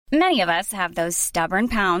Many of us have those stubborn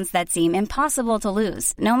pounds that seem impossible to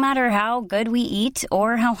lose, no matter how good we eat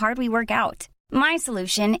or how hard we work out. My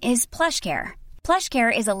solution is PlushCare.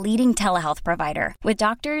 PlushCare is a leading telehealth provider with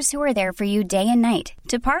doctors who are there for you day and night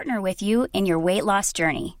to partner with you in your weight loss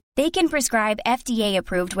journey. They can prescribe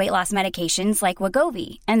FDA-approved weight loss medications like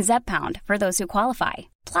Wegovy and Zepbound for those who qualify.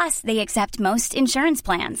 Plus, they accept most insurance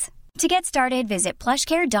plans. To get started, visit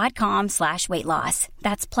plushcare.com/weightloss.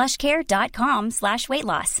 That's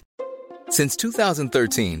plushcare.com/weightloss. Since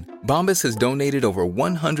 2013, Bombas has donated over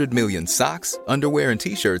 100 million socks, underwear, and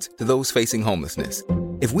T-shirts to those facing homelessness.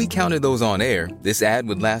 If we counted those on air, this ad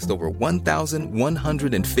would last over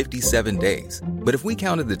 1,157 days. But if we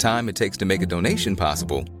counted the time it takes to make a donation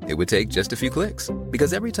possible, it would take just a few clicks.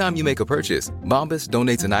 Because every time you make a purchase, Bombas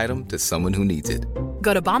donates an item to someone who needs it.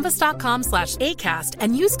 Go to bombas.com/ACAST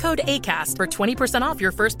and use code ACAST for 20% off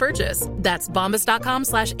your first purchase. That's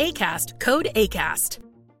bombas.com/ACAST, code ACAST.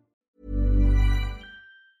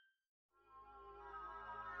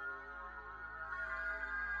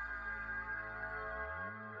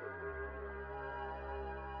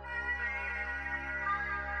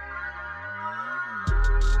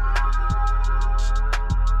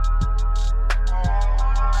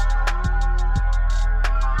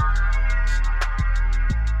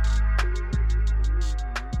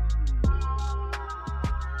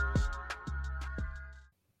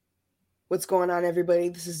 What's going on, everybody?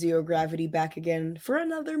 This is Zero Gravity back again for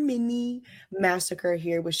another mini massacre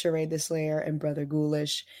here with Sheree the Slayer and Brother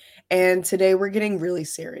Ghoulish. And today we're getting really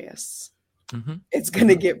serious. It's going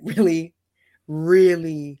to get really,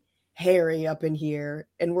 really hairy up in here.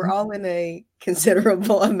 And we're all in a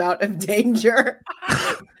considerable amount of danger.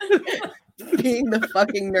 Being the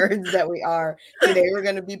fucking nerds that we are. Today we're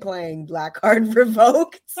going to be playing Black Card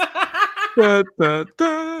Revoked. Da, da,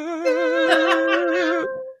 da.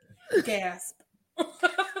 Gasp.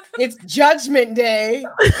 It's Judgment Day.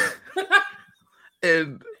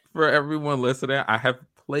 And for everyone listening, I have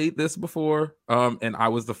played this before, and I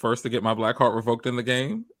was the first to get my Black Heart revoked in the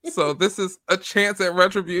game. So this is a chance at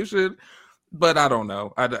retribution, but I don't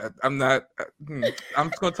know. I'm not. I'm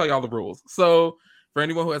just going to tell y'all the rules. So for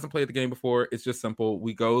anyone who hasn't played the game before, it's just simple.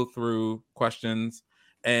 We go through questions,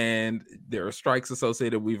 and there are strikes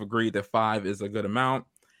associated. We've agreed that 5 is a good amount,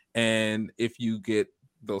 and if you get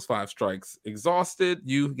those 5 strikes exhausted,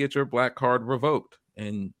 you get your Black Card revoked.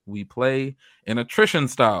 And we play in attrition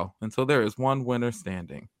style until there is one winner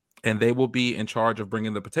standing. And they will be in charge of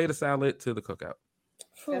bringing the potato salad to the cookout.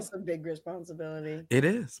 That's a big responsibility. It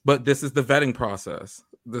is. But this is the vetting process.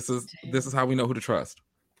 This is how we know who to trust.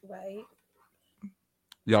 Right.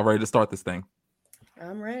 Y'all ready to start this thing?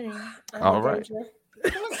 I'm ready. All right.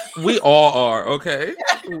 We all are, okay?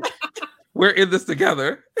 We're in this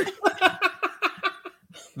together.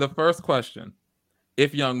 The first question: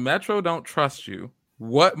 if Young Metro don't trust you,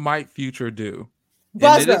 what might Future do?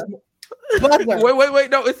 Buzzer. Wait.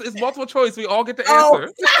 No, it's multiple choice. We all get to answer.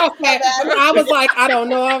 Okay. I was like, I don't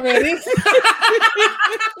know already.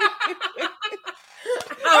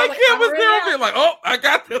 I can't was there being like, oh, I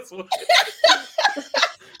got this one.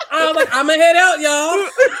 I was like, I'm gonna head out, y'all.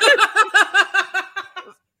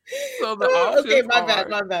 So the options okay, my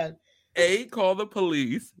are bad. A, call the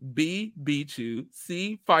police. B, beat you.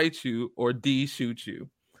 C, fight you. Or D, shoot you.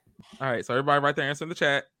 All right, so everybody write their answer in the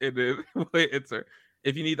chat. And then answer.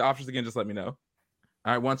 If you need the options again, just let me know. All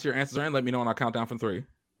right, once your answers are in, let me know and I'll count down from 3.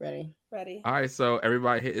 Ready. All right, so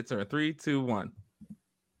everybody hit answer in 3, 2, 1.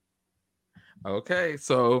 Okay,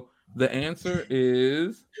 so the answer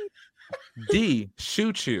is D,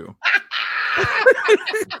 shoot you.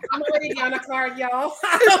 I'm already on a card, y'all.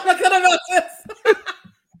 I'm not good about this.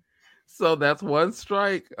 So that's one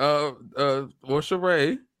strike.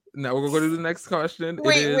 Sheree. Now we're gonna go to the next question.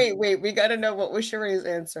 Wait. We gotta know what was Sheree's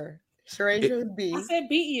answer. Sheree chose B. I said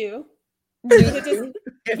beat you. Yeah.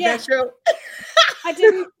 I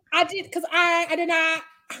did because I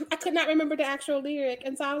could not remember the actual lyric.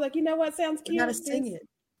 And so I was like, you know what sounds cute? You gotta sing it.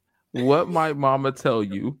 What might mama tell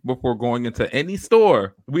you before going into any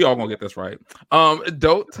store? We all gonna get this right.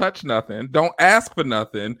 Don't touch nothing. Don't ask for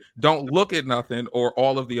nothing. Don't look at nothing, or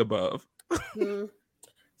all of the above. So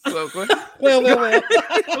go ahead. Well.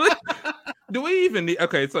 Do we even need?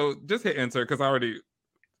 Okay, so just hit enter because I already.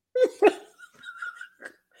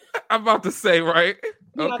 I'm about to say right.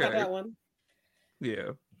 Okay. I got that one.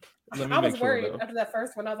 Yeah. I was worried after that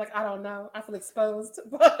first one. I was like, I don't know. I feel exposed.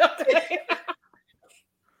 But okay.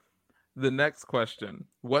 The next question.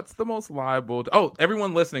 What's the most liable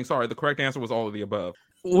everyone listening, sorry, the correct answer was all of the above.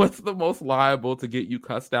 What's the most liable to get you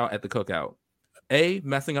cussed out at the cookout? A,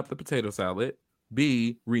 messing up the potato salad.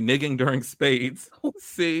 B, reneging during spades.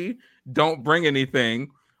 C, don't bring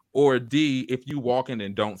anything. or D, if you walk in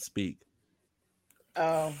and don't speak.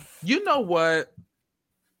 Oh, You know what?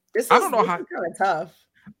 this I don't know is how. kind of tough.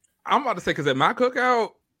 I'm about to say, because at my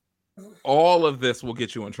cookout, all of this will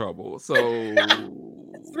get you in trouble. So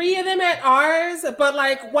 3 of them at ours, but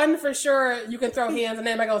like one for sure, you can throw hands and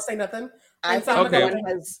anybody gonna say nothing. I And so think I'm gonna one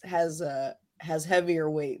go- has heavier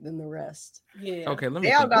weight than the rest. Yeah. okay, let me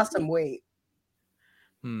They all think. got some weight.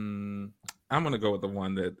 I'm gonna go with the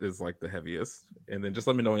one that is like the heaviest, and then just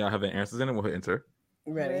let me know when y'all have the answers in, and we'll hit enter.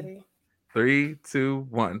 Ready? 3, 2,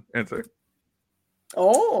 1, enter.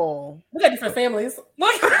 Oh, We got different families.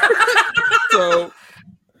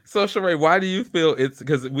 So Sheree, why do you feel it's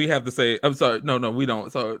because we have to say? I'm sorry, no, we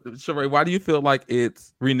don't. So Sheree, why do you feel like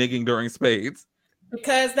it's reneging during spades?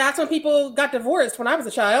 Because that's when people got divorced when I was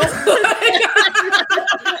a child.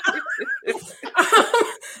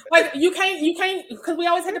 Like you can't because we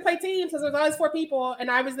always had to play teams because there's always 4 people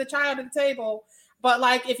and I was the child at the table. But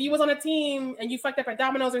like if you was on a team and you fucked up at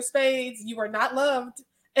dominoes or spades, you were not loved.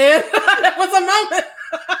 And that was a moment.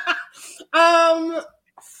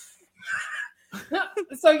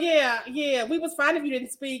 So yeah, we was fine if you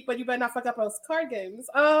didn't speak, but you better not fuck up those card games.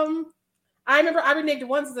 I remember I reneged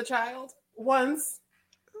once as a child. Once.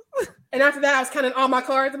 And after that, I was counting all my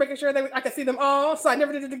cards and making sure I could see them all. So I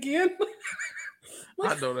never did it again.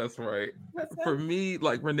 I know that's right. For me,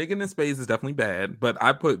 like reneging in spades is definitely bad, but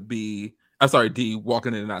I put D,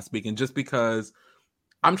 walking in and not speaking, just because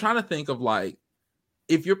I'm trying to think of like,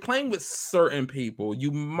 if you're playing with certain people,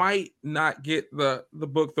 you might not get the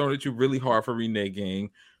book thrown at you really hard for reneging.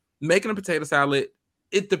 Making a potato salad,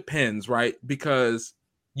 it depends, right? Because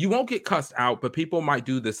you won't get cussed out, but people might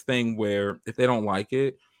do this thing where if they don't like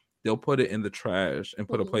it, they'll put it in the trash and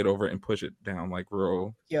put a plate over it and push it down like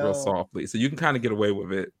real softly. So you can kind of get away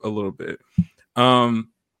with it a little bit.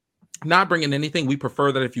 Not bringing anything, we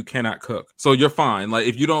prefer that if you cannot cook. So you're fine. Like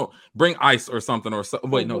if you don't bring ice or something or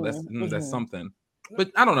wait, no, that's something. But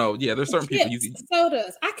I don't know. Yeah, there's certain people you can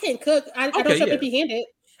sodas. I can't cook. I don't show empty-handed.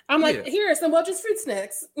 I'm like, here are some just fruit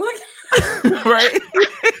snacks. Right.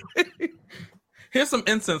 Here's some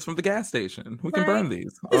incense from the gas station. We can burn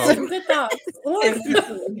these. Some good thoughts.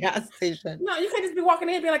 Gas station. No, you can't just be walking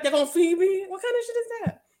in and be like, they're gonna feed me. What kind of shit is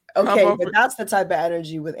that? Okay, but that's the type of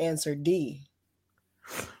energy with answer D.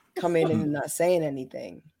 Coming in and not saying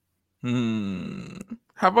anything.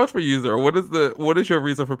 How about for you, Zara? What is your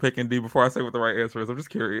reason for picking D before I say what the right answer is? I'm just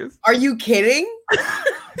curious. Are you kidding?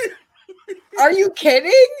 Are you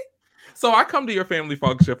kidding? So I come to your family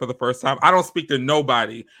function for the first time. I don't speak to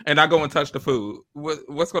nobody, and I go and touch the food.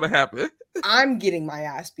 What's going to happen? I'm getting my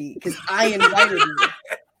ass beat because I invited you.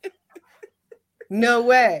 No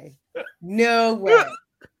way. No way.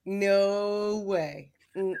 No way.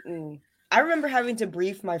 I remember having to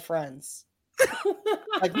brief my friends,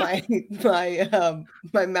 like my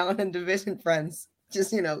Mountain Division friends.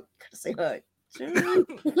 Just gotta say hi. Like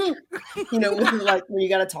when you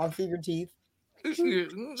gotta talk through your teeth. Because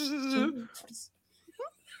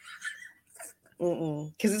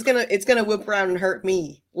it's gonna whip around and hurt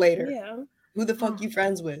me later. Yeah. Who the fuck you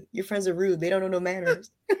friends with? Your friends are rude. They don't know no manners.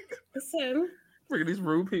 Listen. Bringing these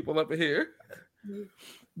rude people up in here.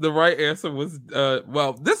 The right answer was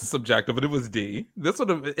this is subjective, but it was D. This would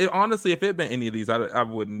have honestly, if it had been any of these, I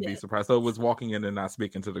wouldn't be surprised. So it was walking in and not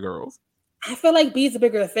speaking to the girls. I feel like B is a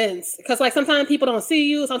bigger offense because, like, sometimes people don't see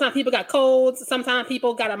you. Sometimes people got colds. Sometimes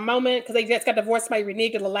people got a moment because they just got divorced by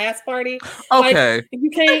reneged at the last party. Okay, like, you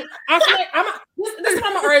can't. I feel like this is what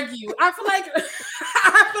I'm gonna argue. I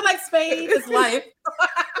feel like spade is life.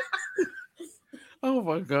 Oh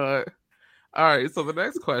my god! All right, so the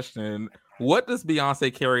next question: what does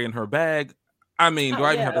Beyonce carry in her bag? I mean, do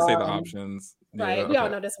I even have to say the options? Right, yeah, we all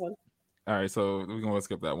know this one. All right, so we're gonna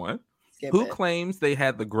skip that one. Who claims they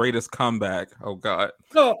had the greatest comeback? Oh God.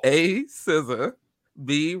 A, SZA,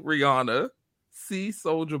 B, Rihanna, C,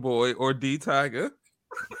 Soulja Boy, or D, Tyga?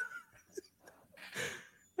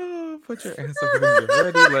 Put your answer when you're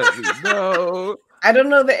ready. Let me know. I don't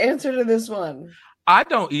know the answer to this one. I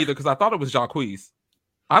don't either because I thought it was Jacquees.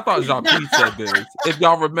 I thought Jacquees said this. If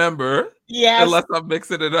y'all remember, yes. Unless I'm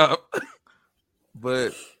mixing it up.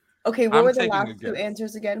 But okay, what were the last two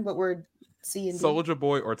answers again? What were C and D? Soulja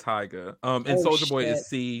Boy or Tyga. And Soulja Boy is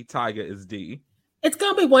C, Tyga is D. It's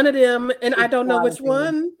gonna be one of them, and I don't know which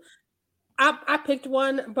one. I picked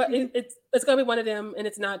one, but it's gonna be one of them, and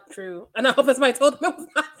it's not true. And I hope somebody told them it was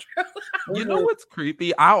not true. You know what's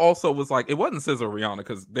creepy? I also was like, it wasn't SZA or Rihanna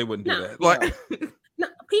because they wouldn't do that. Like, no,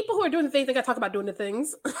 people who are doing the things, they gotta talk about doing the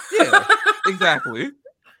things. Yeah, exactly.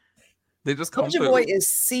 They just come. Soulja Boy is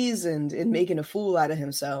seasoned in making a fool out of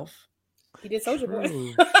himself. He did Soulja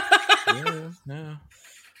Boy. Yeah.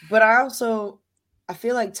 But I I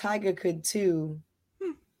feel like Tyga could too.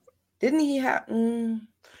 Didn't he have?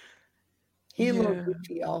 He a little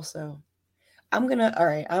goofy also. All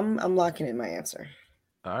right. I'm locking in my answer.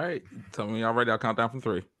 All right. Tell me y'all ready. I'll count down from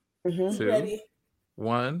 3, 2, Ready.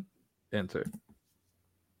 1, enter.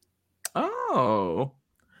 Oh.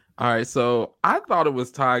 All right. So I thought it was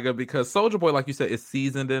Tyga because Soulja Boy, like you said, is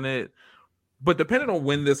seasoned in it. But depending on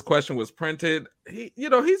when this question was printed,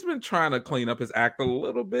 he's been trying to clean up his act a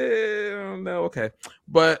little bit. I don't know. Okay.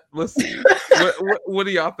 But let's see. What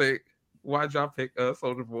do y'all think? Why'd y'all pick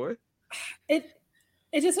Soulja Boy? It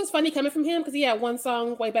just was funny coming from him because he had one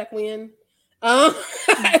song way back when.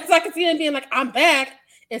 It's like I can see him being like, I'm back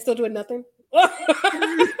and still doing nothing.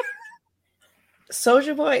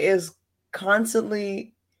 Soulja Boy is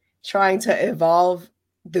constantly trying to evolve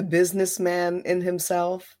the businessman in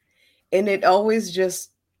himself, and it always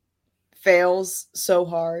just fails so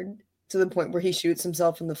hard to the point where he shoots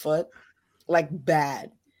himself in the foot, like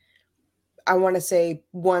bad. I want to say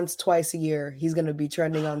once, twice a year, he's going to be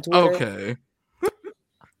trending on Twitter. Okay.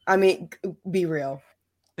 I mean, be real.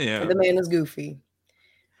 Yeah. The man is goofy.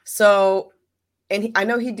 So, and I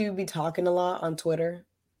know he do be talking a lot on Twitter.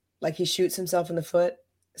 Like he shoots himself in the foot.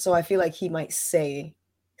 So I feel like he might say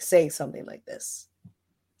something like this.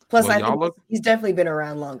 Plus, I think he's definitely been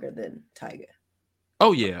around longer than Tyga.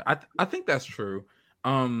 Oh, yeah. I think that's true.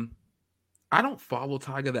 I don't follow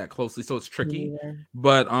Tyga that closely, so it's tricky. Yeah.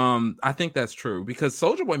 But I think that's true because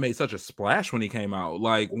Soulja Boy made such a splash when he came out.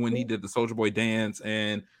 Like when he did the Soulja Boy dance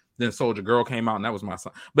and then Soulja Girl came out and that was my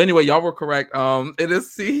song. But anyway, y'all were correct. It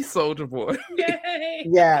is C, Soulja Boy. Yay.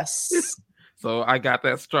 Yes. So I got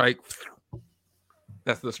that strike.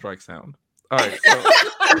 That's the strike sound. All right. So.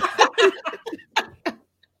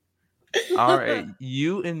 All right.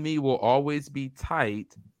 You and me will always be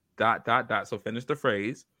tight. ... So finish the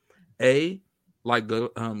phrase. A, like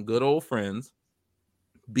good old friends.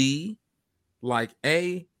 B, like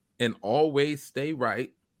A, and always stay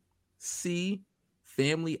right. C,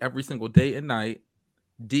 family every single day and night.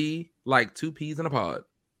 D, like 2 peas in a pod.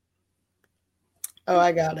 Oh,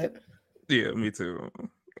 I got it. Yeah, me too.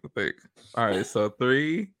 I think. All right, so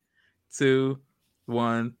 3, 2,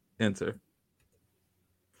 1, enter.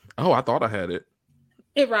 Oh, I thought I had it.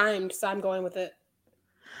 It rhymed, so I'm going with it.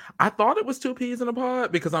 I thought it was 2 peas in a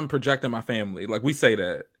pod because I'm projecting my family. Like we say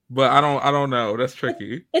that, but I don't know. That's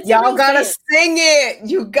tricky. Y'all gotta sing it.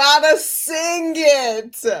 You gotta sing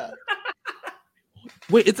it.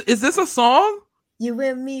 Wait, is this a song? You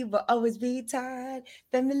and me will always be tied.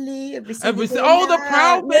 Family. The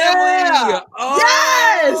Proud Family. Yeah. Oh,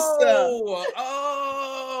 yes.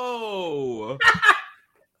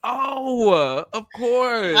 Oh, of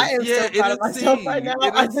course. I am so proud of myself right now.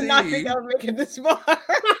 I did not think I was making this far.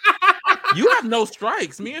 You have no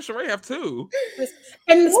strikes. Me and Sheree have 2.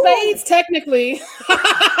 And the spades, technically.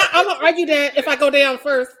 I'm going to argue that if I go down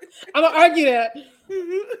first. I'm going to argue that.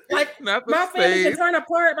 Like, my family can turn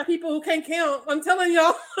apart by people who can't count. I'm telling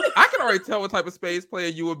y'all. I can already tell what type of spades player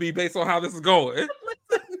you would be based on how this is going.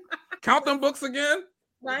 Count them books again?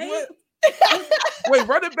 Right? Wait,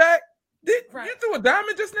 run it back. You threw a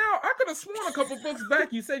diamond just now? I could have sworn a couple books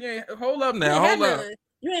back. You said you ain't. Hold up now. Hold up.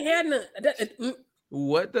 You ain't had none.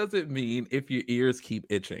 What does it mean if your ears keep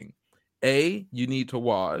itching? A, you need to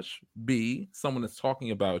wash. B, someone is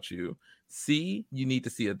talking about you. C, you need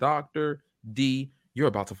to see a doctor. D, you're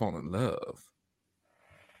about to fall in love.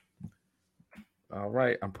 All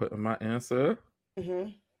right, I'm putting my answer.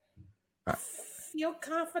 Mm-hmm. I feel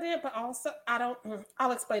confident, but also I don't.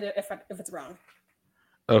 I'll explain it if it's wrong.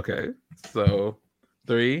 Okay, so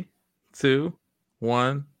 3, 2,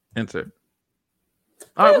 1, enter.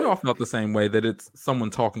 All right, we all felt the same way that it's someone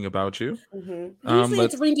talking about you. Mm-hmm. Usually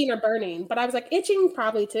it's ringing or burning, but I was like itching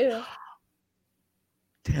probably too.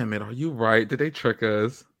 Damn it, are you right? Did they trick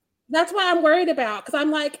us? That's what I'm worried about because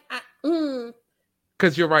I'm like,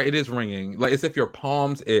 Because you're right, it is ringing. Like it's if your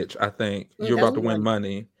palms itch. I think you're about to win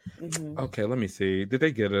money. Mm-hmm. Okay, let me see. Did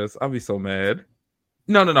they get us? I'll be so mad.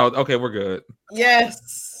 No. Okay, we're good.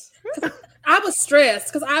 Yes. I was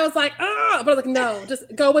stressed because I was like, but I was like, no, just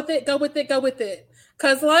go with it.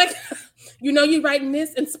 Because like, you writing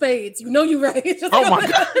this in spades. You write. Oh my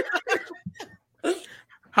God.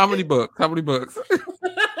 How many books?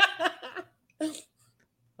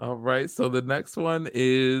 All right. So the next one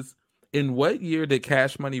is, in what year did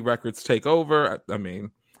Cash Money Records take over? I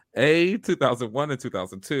mean, A, 2001 and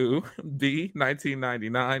 2002, B,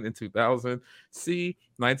 1999 and 2000, C,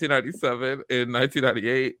 1997 and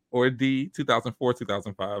 1998, or D, 2004,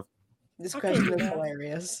 2005. This question is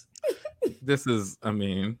hilarious. This is, I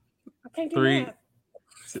can't do 3. Math.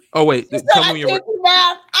 Oh, wait. Tell me when you're.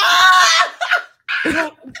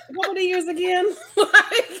 What were the years again?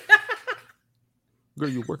 Girl,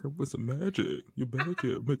 you're working with some magic. You better make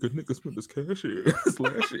a nigga spend his cash here.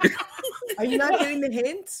 Slash it. Are you not getting the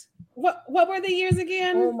hint? What were the years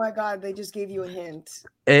again? Oh my God, they just gave you a hint.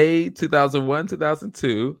 A, 2001,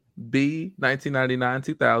 2002. B, 1999,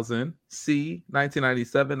 2000. C,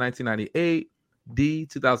 1997, 1998. D,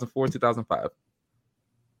 2004, 2005.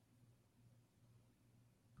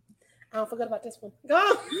 I don't forget about this one.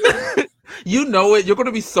 Go. You know it. You're going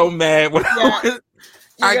to be so mad when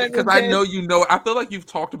because I know you know it. I feel like you've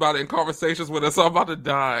talked about it in conversations with us, so I'm about to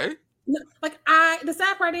die. No, like the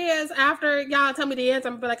sad part is after y'all tell me the answer,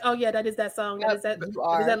 I'm gonna be like, oh yeah, that is that song. That is that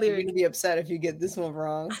lyric. You're gonna be upset if you get this one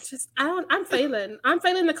wrong. I'm failing. I'm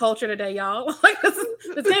failing the culture today, y'all. Like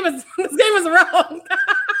this game is wrong.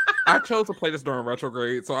 I chose to play this during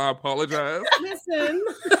retrograde, so I apologize. Listen.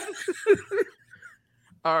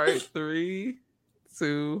 All right, 3,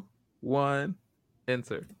 2, 1,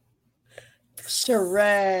 enter.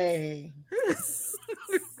 Sheree.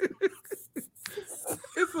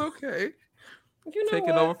 It's okay. You know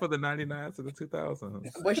Taking over for the 99s to the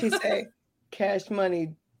 2000s. What she say? Cash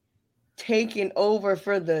Money taking over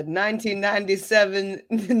for the 1997,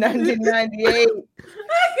 1998.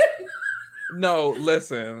 No,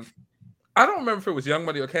 listen. I don't remember if it was Young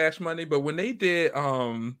Money or Cash Money, but when they did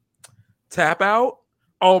Tap Out,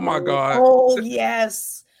 oh my God. Oh,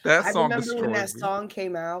 yes. That song I remember when that me. song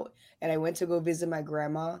came out and I went to go visit my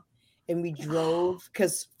grandma and we drove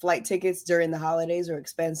because flight tickets during the holidays are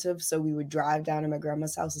expensive. So we would drive down to my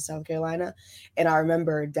grandma's house in South Carolina. And I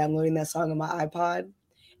remember downloading that song on my iPod.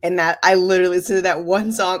 And that I literally listened to that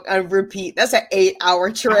one song on repeat. That's an 8-hour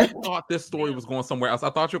trip. I thought this story was going somewhere else. I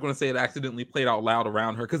thought you were going to say it accidentally played out loud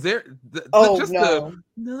around her because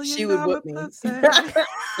no, she would whip me. I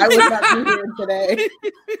would not be here today.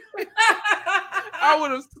 I would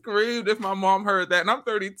have screamed if my mom heard that, and I'm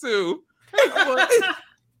 32.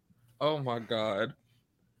 Oh my God.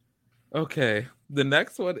 Okay, the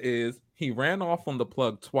next one is he ran off on the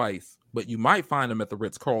plug twice, but you might find him at the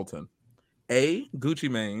Ritz-Carlton. A, Gucci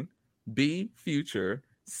Mane. B, Future.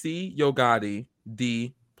 C, Yo Gotti.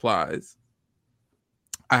 D, Plies.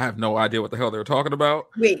 I have no idea what the hell they're talking about.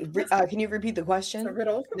 Wait, can you repeat the question? A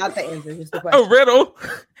riddle. Not the answer, just the question. A riddle.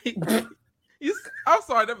 I'm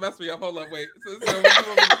sorry, that messed me up. Hold up, wait. So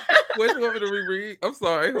what do you want me to reread? I'm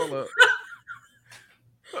sorry, hold up.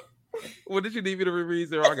 What did you need me to reread,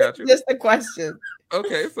 Zero? I got you. Just the question.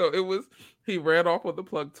 Okay, so it was he ran off with the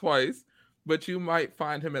plug twice, but you might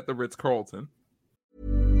find him at the Ritz-Carlton.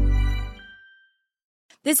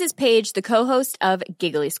 This is Paige, the co-host of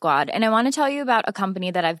Giggly Squad, and I want to tell you about a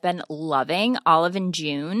company that I've been loving, Olive &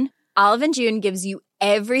 June. Olive & June gives you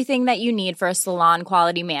everything that you need for a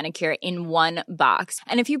salon-quality manicure in one box.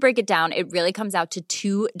 And if you break it down, it really comes out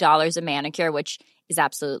to $2 a manicure, which is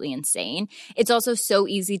absolutely insane. It's also so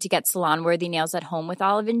easy to get salon-worthy nails at home with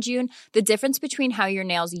Olive & June. The difference between how your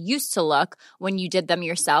nails used to look when you did them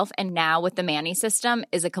yourself and now with the Mani system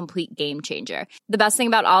is a complete game changer. The best thing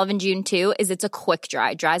about Olive & June, too, is it's a quick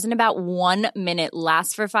dry. Dries in about 1 minute,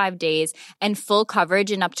 lasts for 5 days, and full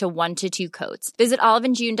coverage in up to 1 to 2 coats. Visit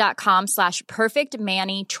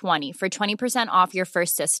oliveandjune.com/perfectmani20 for 20% off your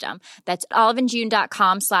first system. That's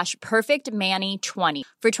oliveandjune.com/perfectmani20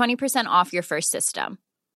 for 20% off your first system.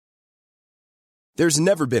 There's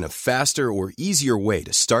never been a faster or easier way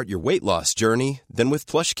to start your weight loss journey than with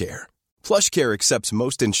PlushCare. PlushCare accepts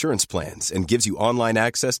most insurance plans and gives you online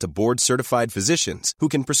access to board-certified physicians who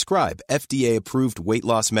can prescribe FDA-approved weight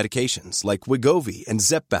loss medications like Wegovy and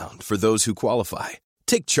Zepbound for those who qualify.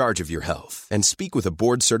 Take charge of your health and speak with a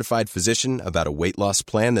board-certified physician about a weight loss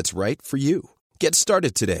plan that's right for you. Get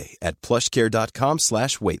started today at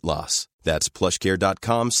plushcare.com/weight-loss. That's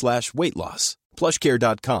plushcare.com/weight-loss.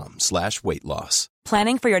 plushcare.com/weight-loss.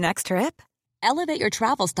 Planning for your next trip? Elevate your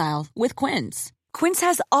travel style with Quince. Quince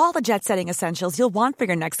has all the jet-setting essentials you'll want for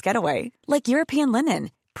your next getaway, like European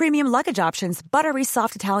linen, premium luggage options, buttery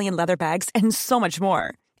soft Italian leather bags, and so much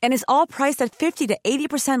more. And is all priced at 50 to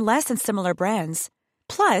 80% less than similar brands.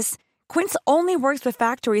 Plus, Quince only works with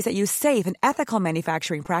factories that use safe and ethical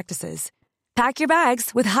manufacturing practices. Pack your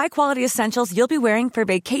bags with high-quality essentials you'll be wearing for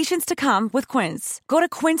vacations to come with Quince. Go to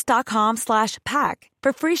quince.com/pack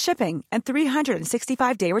for free shipping and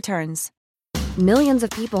 365-day returns. Millions of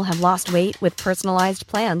people have lost weight with personalized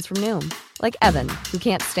plans from Noom. Like Evan, who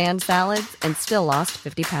can't stand salads and still lost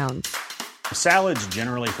 50 pounds. Salads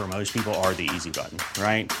generally for most people are the easy button,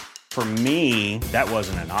 right? For me, that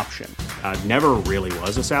wasn't an option. I never really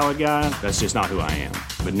was a salad guy. That's just not who I am.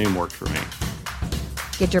 But Noom worked for me.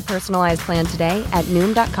 Get your personalized plan today at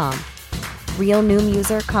Noom.com. Real Noom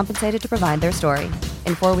user compensated to provide their story.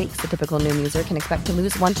 In 4 weeks, the typical Noom user can expect to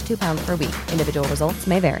lose 1 to 2 pounds per week. Individual results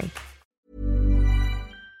may vary.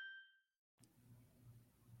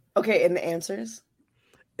 Okay, and the answers?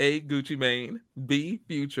 A, Gucci Mane. B,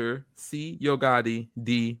 Future. C, Yo Gotti.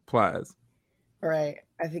 D, Plies. All right,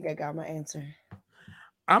 I think I got my answer.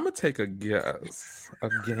 I'm going to take a guess. A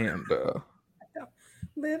gander.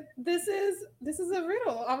 This is a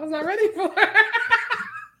riddle I was not ready for.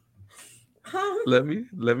 Let me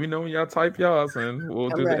know when y'all type y'all's and we'll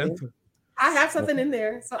do ready. the enter. I have something in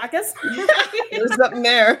there, so I guess there's something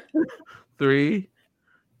there. 3,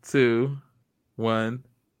 2, 1,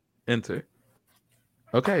 enter.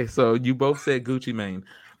 Okay, so you both said Gucci Mane.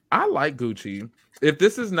 I like Gucci. If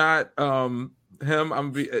this is not him,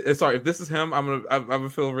 if this is him, I'm gonna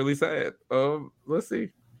feel really sad. Let's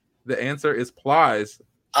see. The answer is Plies.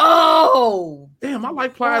 Oh, damn! I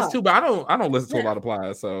like Plies too, but I don't listen to a lot of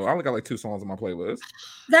Plies, so I only got like 2 songs on my playlist.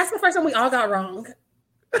 That's the first one we all got wrong,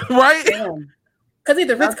 right? Because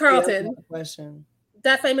either Ritz Carlton,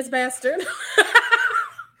 that famous bastard.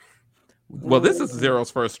 Well, this is Zero's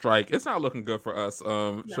first strike. It's not looking good for us,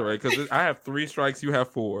 Sheree, because I have 3 strikes, you have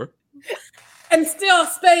 4. And still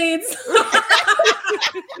Spades.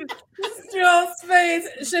 Still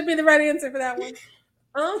Spades should be the right answer for that one.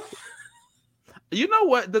 You know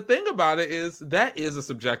what? The thing about it is that is a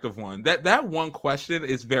subjective one. That one question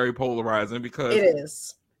is very polarizing because it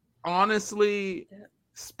is. Honestly,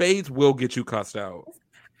 Spades will get you cussed out.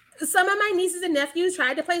 Some of my nieces and nephews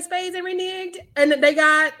tried to play Spades and reneged, and they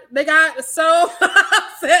got so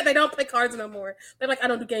upset they don't play cards no more. They're like, I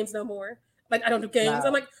don't do games no more. Like, I don't do games. Wow.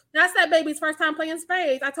 I'm like, that's that baby's first time playing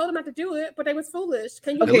Spades. I told them not to do it, but they was foolish.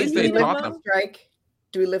 Can you? Okay, do we lift that strike?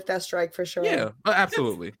 Do we lift that strike for sure? Yeah,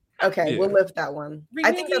 absolutely. Okay, we'll lift that one.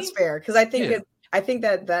 I think that's fair because I think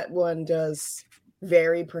that one does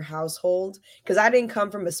vary per household. Because I didn't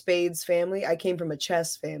come from a Spades family. I came from a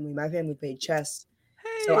chess family. My family played chess.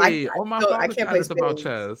 Hey, so I can't play Spades. About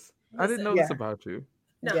chess. I didn't know this about you.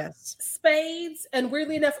 No. Yes, Spades and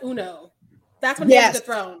weirdly enough Uno. That's when he has the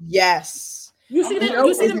throne. Yes, you see that?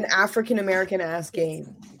 You see an African American ass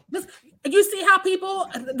game. You see how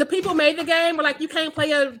the people made the game were like, you can't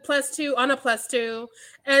play a +2 on a +2,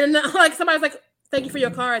 and like somebody's like, thank you for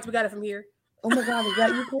your cards, we got it from here. Oh my god, is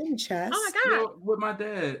that you playing chess? Oh my god, with my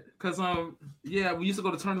dad, because we used to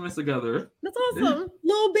go to tournaments together. That's awesome.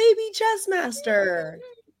 Little baby chess master.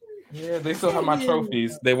 Yeah, they still have my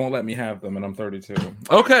trophies. They won't let me have them, and I'm 32.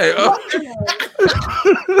 Okay.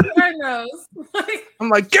 I'm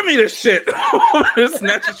like, give me this shit.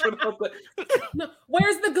 Snatch it shit up. No,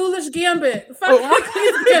 where's the ghoulish gambit?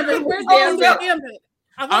 Gambit. Where's the ghoulish gambit?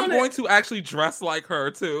 I'm going to actually dress like her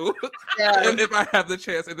too. Yeah. And if I have the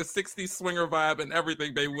chance, in the 60s swinger vibe and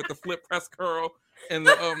everything, baby, with the flip press curl and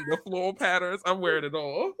the floral patterns, I'm wearing it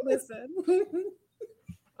all. Listen.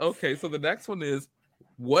 Okay, so the next one is,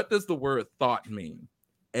 what does the word thought mean?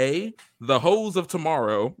 A, the hoes of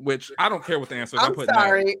tomorrow, which I don't care what the answer is. I'm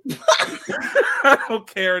sorry. I don't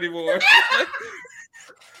care anymore.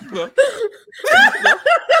 The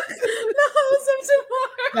hoes of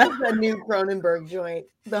tomorrow. That's a new Cronenberg joint.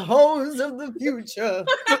 The hoes of the future.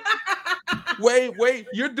 Wait.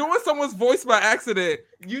 You're doing someone's voice by accident.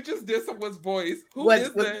 You just did someone's voice. Who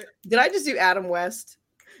is that? Did I just do Adam West?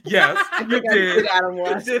 Yes, I did Adam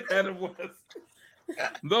West. You did Adam West.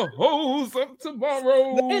 The hoes of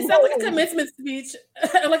tomorrow. It sounds like a commencement speech,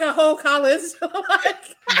 like a whole college.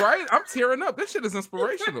 Right? I'm tearing up. This shit is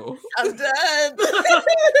inspirational. I'm done.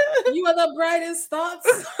 You are the brightest thoughts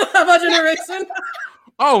of our generation.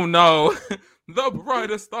 Oh no, the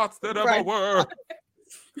brightest thoughts that ever were.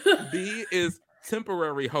 B is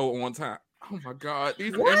temporary hoe on time. Oh my god,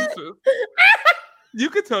 these answers. You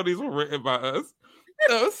can tell these were written by us.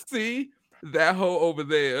 C, that hoe over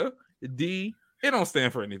there. D, it don't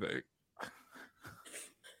stand for anything.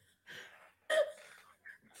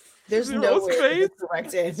 There's no way the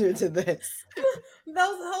correct answer to this. Those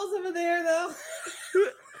hoes over there, though.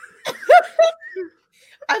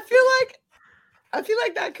 I feel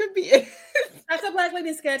like that could be it. That's a Black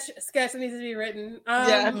Lady sketch that needs to be written.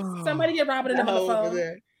 Somebody get Robin on the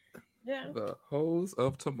phone. Yeah. The hoes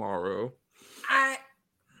of tomorrow.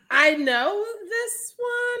 I know this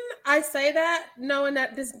one. I say that knowing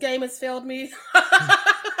that this game has failed me.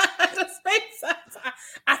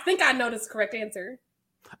 I think I know this correct answer.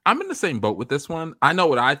 I'm in the same boat with this one. I know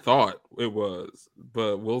what I thought it was,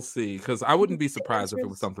 but we'll see. Because I wouldn't be surprised if it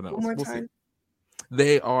was something else. We'll see.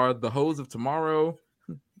 They are the hoes of tomorrow,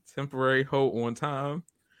 temporary hoe on time,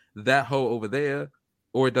 that hoe over there,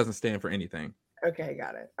 or it doesn't stand for anything. Okay,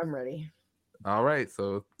 got it. I'm ready. All right.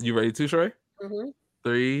 So you ready too, Sheree? Mm-hmm.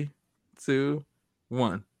 3, 2,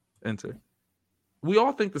 1. Enter. We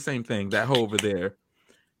all think the same thing. That hoe over there.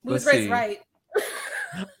 We was raised right.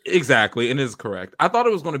 Exactly, and it's correct. I thought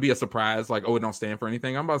it was going to be a surprise, like, oh, it don't stand for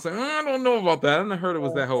anything. I'm about to say, I don't know about that. I heard it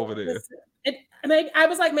was that hoe over there. I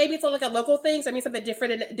was like, maybe it's like a local thing, so I mean something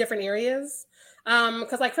different in different areas.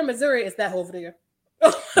 Because like from Missouri, it's that hoe over there.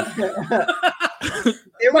 But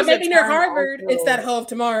maybe near Harvard, it's that hoe of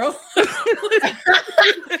tomorrow.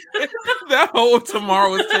 That hoe of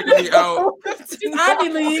tomorrow is taking me out. She's Ivy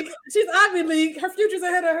League. She's Ivy League. Her future's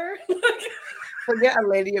ahead of her. Forget a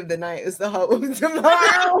lady of the night is the hoe of tomorrow.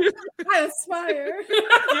 I aspire.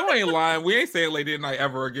 You ain't lying. We ain't saying lady of the night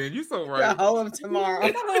ever again. You so right. The hoe of tomorrow.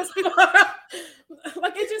 Like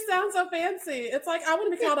it just sounds so fancy. It's like I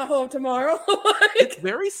want to be called a hoe of tomorrow. It's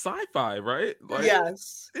very sci-fi, right? Like,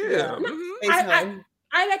 yes. Yeah.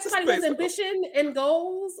 I like somebody who has ambition and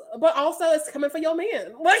goals, but also it's coming for your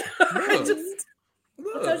man. Like it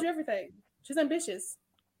tells you everything. She's ambitious.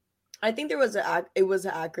 I think it was an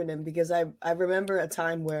acronym because I remember a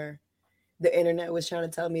time where the internet was trying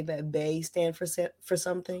to tell me that BAE stand for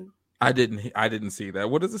something. I didn't see that.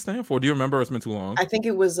 What does it stand for? Do you remember? It's been too long. I think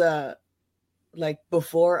it was like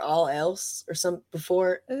before all else or some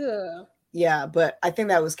before. Ugh. Yeah, but I think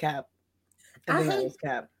that was cap. I hate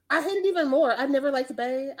it even more. I've never liked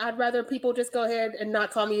BAE. I'd rather people just go ahead and not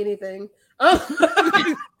call me anything.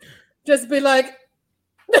 Oh, just be like.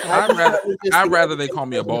 I'd rather they call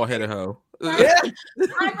me a bald-headed hoe. I'd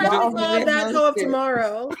rather call that hoe of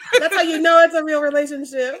tomorrow. That's how you know it's a real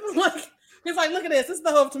relationship. Like it's like, look at this. This is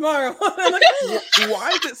the hoe of tomorrow. Like,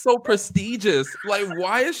 why is it so prestigious? Like,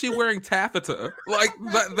 why is she wearing taffeta? Like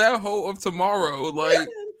that hoe of tomorrow. Like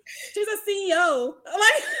she's a CEO.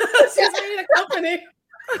 Like she's running a company.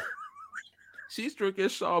 She's drinking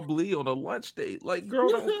Chablis on a lunch date. Like, girl,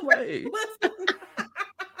 don't play.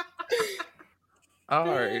 All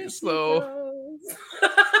right, so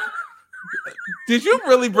did you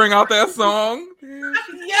really bring out that song? There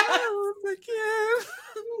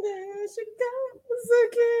she goes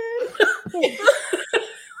again.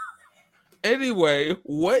 Anyway,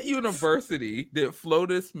 what university did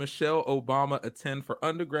FLOTUS Michelle Obama attend for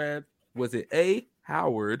undergrad? Was it A,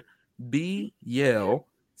 Howard, B, Yale,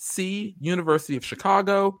 C, University of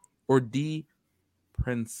Chicago, or D,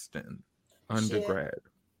 Princeton undergrad?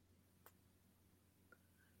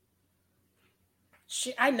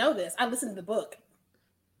 I know this. I listened to the book.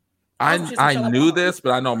 I knew this,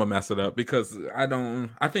 but I know I'm gonna mess it up because I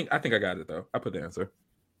don't. I think I got it though. I put the answer.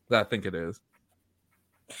 I think it is.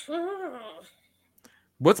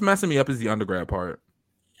 What's messing me up is the undergrad part.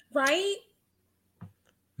 Right?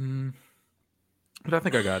 But I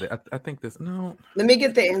think I got it. I think this. No. Let me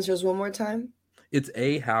get the answers one more time. It's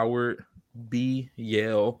A, Howard, B,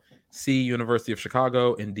 Yale, C, University of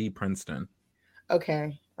Chicago, and D, Princeton.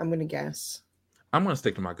 Okay, I'm gonna guess. I'm gonna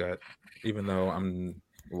stick to my gut, even though I'm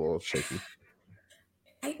a little shaky.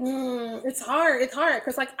 It's hard. It's hard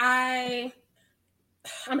because, like, I'm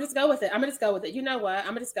gonna just go with it. You know what? I'm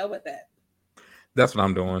gonna just go with it. That's what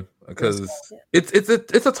I'm doing because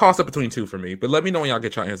it's a toss up between two for me. But let me know when y'all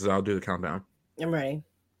get your answers. I'll do the countdown. I'm ready.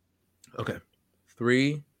 Okay,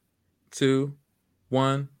 3, 2,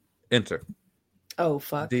 1, enter. Oh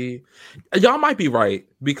fuck! Y'all might be right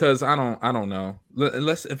because I don't know.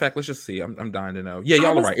 Let's just see. I'm dying to know. Yeah,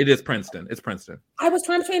 y'all are right. It is Princeton. It's Princeton. I was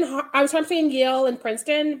trying between Yale and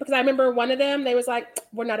Princeton because I remember one of them. They was like,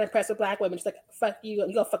 "We're not impressed with black women." She's like, "Fuck you.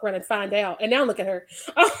 You go fuck around and find out." And now look at her.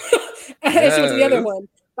 And she was the other one.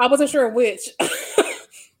 I wasn't sure which.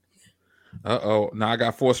 Uh-oh. Now I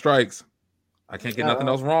got 4 strikes. I can't get nothing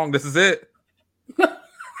else wrong. This is it.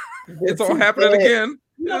 It's all happening again.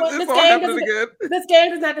 You know this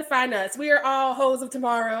game does not define us. We are all hoes of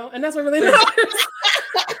tomorrow, and that's what really matters.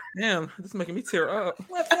 Damn, this is making me tear up.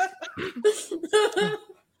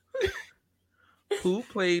 Who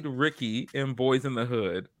played Ricky in Boys in the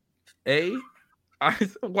Hood? A,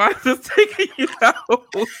 why is this taking you out?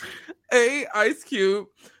 A, Ice Cube.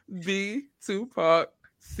 B, Tupac.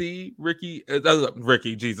 C, Ricky.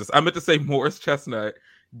 Jesus. I meant to say Morris Chestnut.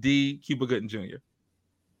 D, Cuba Gooding Jr.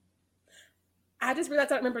 I just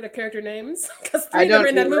realized I don't remember the character names because 3 of them are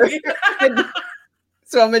in that movie.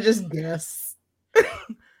 So I'm gonna just guess.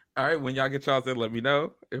 All right, when y'all get y'all's in, let me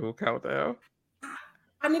know. It will count down.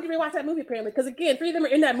 I need to rewatch that movie apparently because again, 3 of them are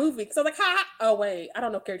in that movie. So like, oh wait, I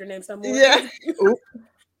don't know character names no more. Yeah.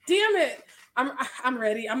 Damn it! I'm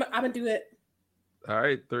ready. I'm gonna do it. All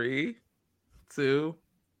right, 3, 2,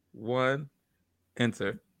 1,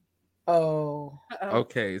 enter. Oh. Uh-oh.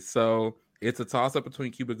 Okay, so it's a toss-up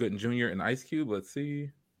between Cuba Gooding Jr. and Ice Cube. Let's see.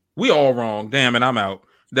 We all wrong. Damn it, I'm out.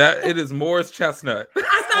 It is Morris Chestnut.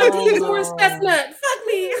 I thought it was Morris Chestnut. Fuck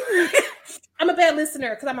me. I'm a bad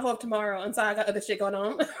listener because I'm a hoe of tomorrow, and so I got other shit going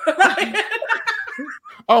on.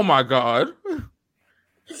 Oh my God.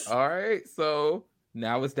 All right, so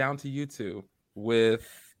now it's down to you two with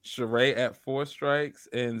Sheree at 4 strikes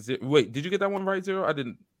and wait, did you get that one right, Zero? I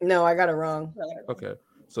didn't. No, I got it wrong. Okay,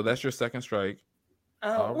 so that's your second strike.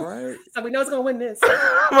 Oh, all right. So we know it's gonna win this.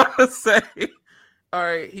 I'm about to say. All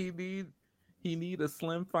right, he need a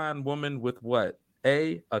slim fine woman with what?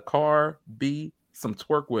 A car, B, some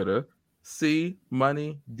twerk with her, C,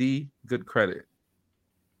 money, D, good credit.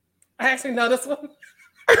 I actually know this one.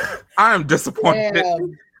 I am disappointed.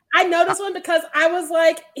 Damn. I know this one because I was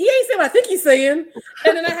like, he ain't saying what I think he's saying.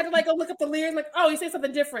 And then I had to like go look up the lyrics, like, oh, he said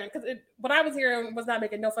something different. Because what I was hearing was not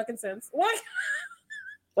making no fucking sense. What?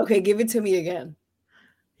 Okay, give it to me again.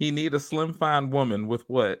 He need a slim fine woman with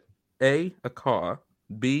what? A car,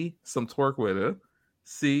 B, some twerk with her,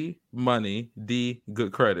 C, money, D,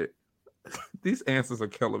 good credit. These answers are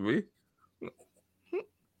killing me.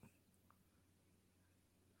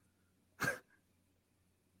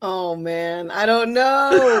 Oh man, I don't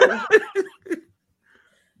know.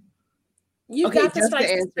 You Okay, got just to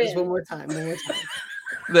the answers spin. one more time.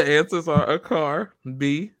 The answers are a car,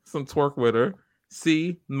 B, some twerk with her,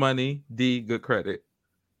 C, money, D, good credit.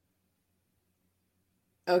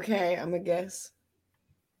 Okay, I'm gonna guess.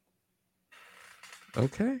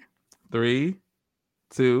 Okay. 3,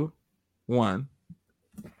 2, 1.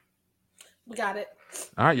 We got it.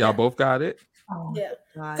 All right, y'all both got it. Oh, Yeah.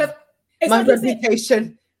 God. It's My like he said-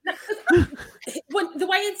 reputation. when the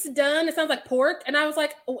way it's done, it sounds like pork, and I was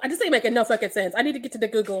like, oh, I just ain't making no fucking sense. I need to get to the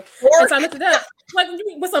Google, Pork? and so I looked it up. Like,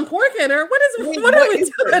 with some pork in her. What is? Wait, what are we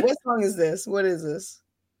is doing? this? What song is this? What is this?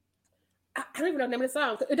 I don't even know the name of the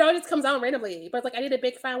song. It always comes on randomly, but it's like I need a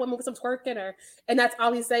big fine woman with some twerk in her, and that's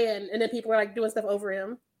all he's saying. And then people are like doing stuff over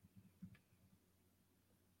him.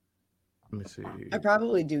 Let me see. I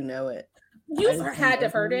probably do know it. You had to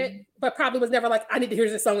have heard it, but probably was never like, I need to hear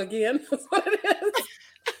this song again. That's what it is.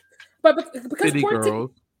 But because City pork Girls.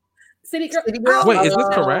 City Girl. City Girls? Wait, is this Oh.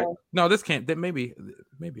 correct? No, this can't. That maybe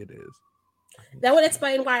it is. That would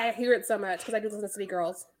explain why I hear it so much because I do listen to City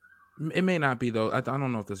Girls. It may not be though. I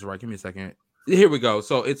don't know if this is right. Give me a second. Here we go.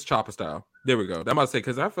 So it's Chopper Style. There we go. I'm about to say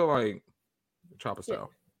because I feel like Chopper Style.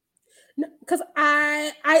 Because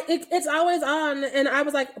it's always on, and I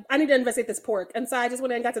was like, I need to investigate this pork, and so I just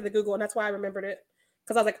went and got to the Google, and that's why I remembered it.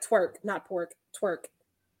 Because I was like, twerk, not pork, twerk.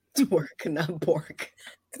 Twerk, not pork.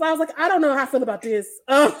 Because I was like, I don't know how I feel about this.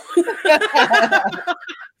 All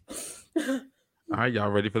right,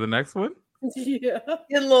 y'all ready for the next one? Yeah.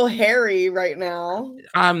 You're a little hairy right now.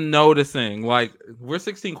 I'm noticing like we're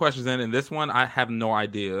 16 questions in, and this one I have no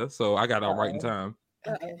idea, so I got out right in time.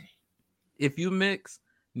 Okay. If you mix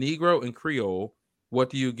Negro and Creole, what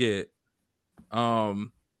do you get? A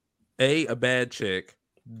bad chick,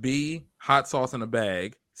 B, hot sauce in a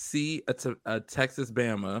bag, C, a Texas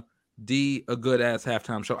Bama, D, a good ass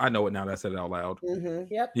halftime show. I know it now that I said it out loud.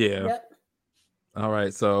 Mm-hmm. Yep. Yeah. Yep. All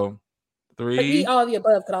right, so 3. But all of the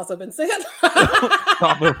above could also have been said.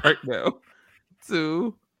 Stop it right now.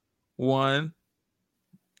 2, 1.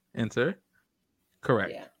 Enter.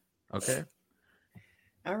 Correct. Yeah. Okay.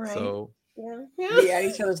 All right. So we at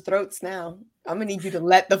each other's throats now. I'm gonna need you to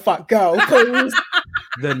let the fuck go, please.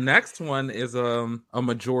 the next one is a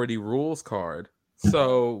majority rules card.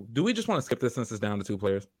 So do we just want to skip this since it's down to 2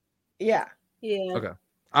 players? Yeah. Yeah. Okay.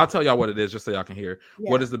 I'll tell y'all what it is just so y'all can hear. Yeah.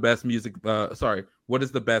 What is the best music? What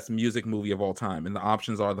is the best music movie of all time? And the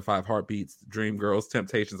options are The 5 Heartbeats, Dreamgirls,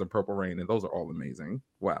 Temptations, and Purple Rain. And those are all amazing.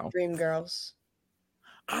 Wow. Dreamgirls.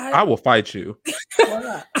 I will fight you.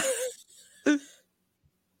 Why not?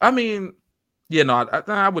 I mean, yeah, no,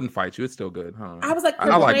 I wouldn't fight you. It's still good. Huh? I was like,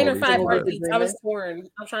 I like Rain or movies. 5 They're good. Heartbeats. I was torn.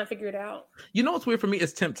 I was trying to figure it out. You know what's weird for me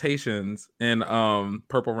is Temptations and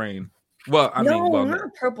Purple Rain. Well,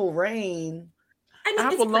 not Purple Rain. I mean,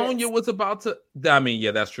 it's Apollonia Prince. was about to. I mean,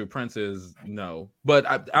 yeah, that's true. Prince is no, but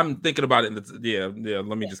I'm thinking about it. Yeah.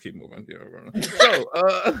 Let me just keep moving. Yeah. So,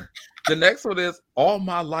 the next one is all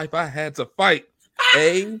my life I had to fight.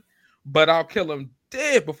 A, but I'll kill him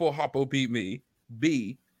dead before Hoppo beat me.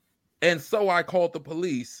 B, and so I called the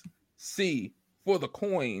police. C, for the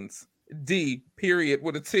coins. D, period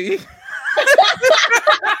with a T.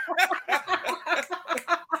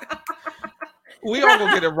 We all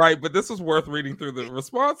gonna get it right, but this was worth reading through the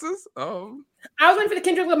responses. I was waiting for the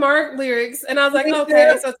Kendrick Lamar lyrics, and I was like,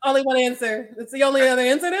 okay, so it's only one answer. It's the only other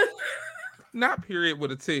answer then? Not period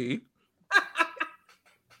with a T.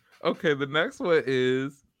 Okay, the next one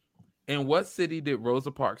is, in what city did Rosa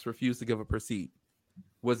Parks refuse to give up her seat?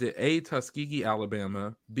 Was it A, Tuskegee,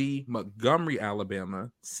 Alabama, B, Montgomery, Alabama,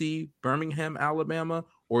 C, Birmingham, Alabama,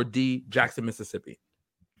 or D, Jackson, Mississippi?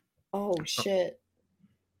 Oh shit.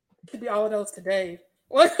 Could be all of those today.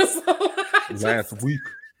 Last week.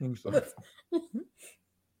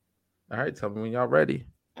 All right, tell me when y'all ready.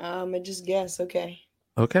 I just guess. Okay.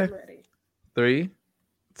 Okay. I'm ready. 3,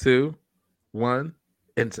 2, 1,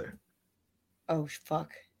 enter. Oh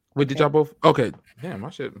fuck. Wait, did y'all both? Okay. Damn, I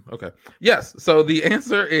should. Okay. Yes. So the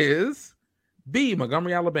answer is B,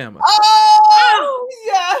 Montgomery, Alabama. Oh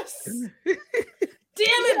yes. Damn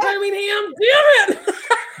it, Birmingham. Damn it.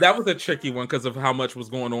 That was a tricky one because of how much was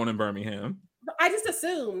going on in Birmingham. I just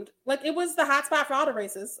assumed like it was the hot spot for all the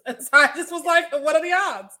races. And so I just was like, what are the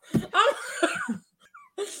odds?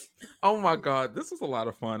 Oh my God. This was a lot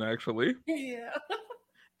of fun, actually. Yeah.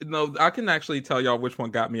 No, I can actually tell y'all which one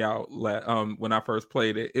got me out when I first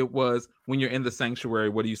played it. It was when you're in the sanctuary,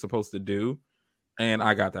 what are you supposed to do? And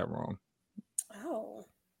I got that wrong. Oh.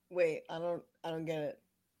 Wait, I don't get it.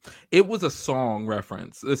 It was a song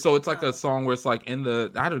reference. So it's like a song where it's like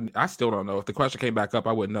I still don't know. If the question came back up,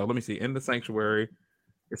 I wouldn't know. Let me see. In the sanctuary.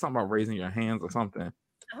 It's something about raising your hands or something.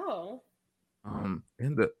 Oh.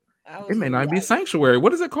 It may not be sanctuary.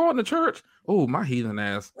 What is it called in the church? Oh, my heathen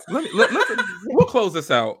ass. We'll close this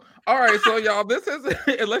out. All right, so y'all, this is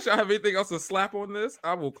unless y'all have anything else to slap on this,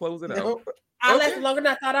 I will close it out. I lasted longer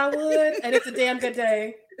than I thought I would, and it's a damn good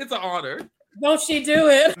day. It's an honor. Won't she do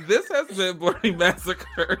it? This has been Bloody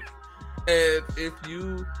Massacre. And if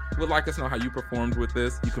you would like us to know how you performed with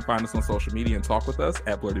this, you can find us on social media and talk with us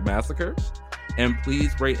at Bloody Massacre. And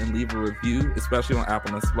please rate and leave a review, especially on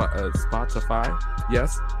Apple and Spotify.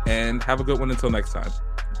 Yes. And have a good one until next time.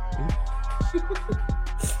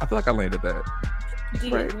 I feel like I landed that.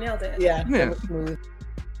 You right. Nailed it. Yeah.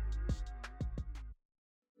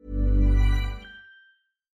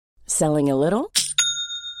 Selling a little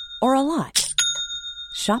or a lot?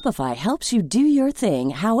 Shopify helps you do your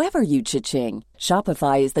thing however you cha-ching.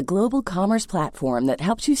 Shopify is the global commerce platform that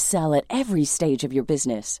helps you sell at every stage of your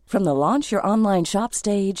business. From the launch your online shop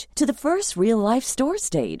stage to the first real-life store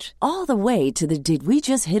stage, all the way to the did we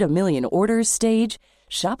just hit a million orders stage.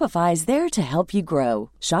 Shopify is there to help you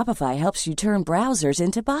grow. Shopify helps you turn browsers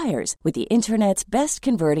into buyers with the internet's best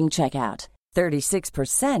converting checkout.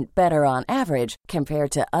 36% better on average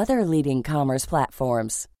compared to other leading commerce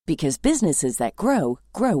platforms. Because businesses that grow,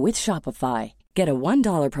 grow with Shopify. Get a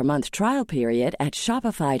 $1 per month trial period at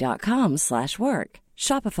shopify.com/work.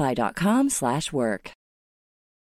 Shopify.com/work.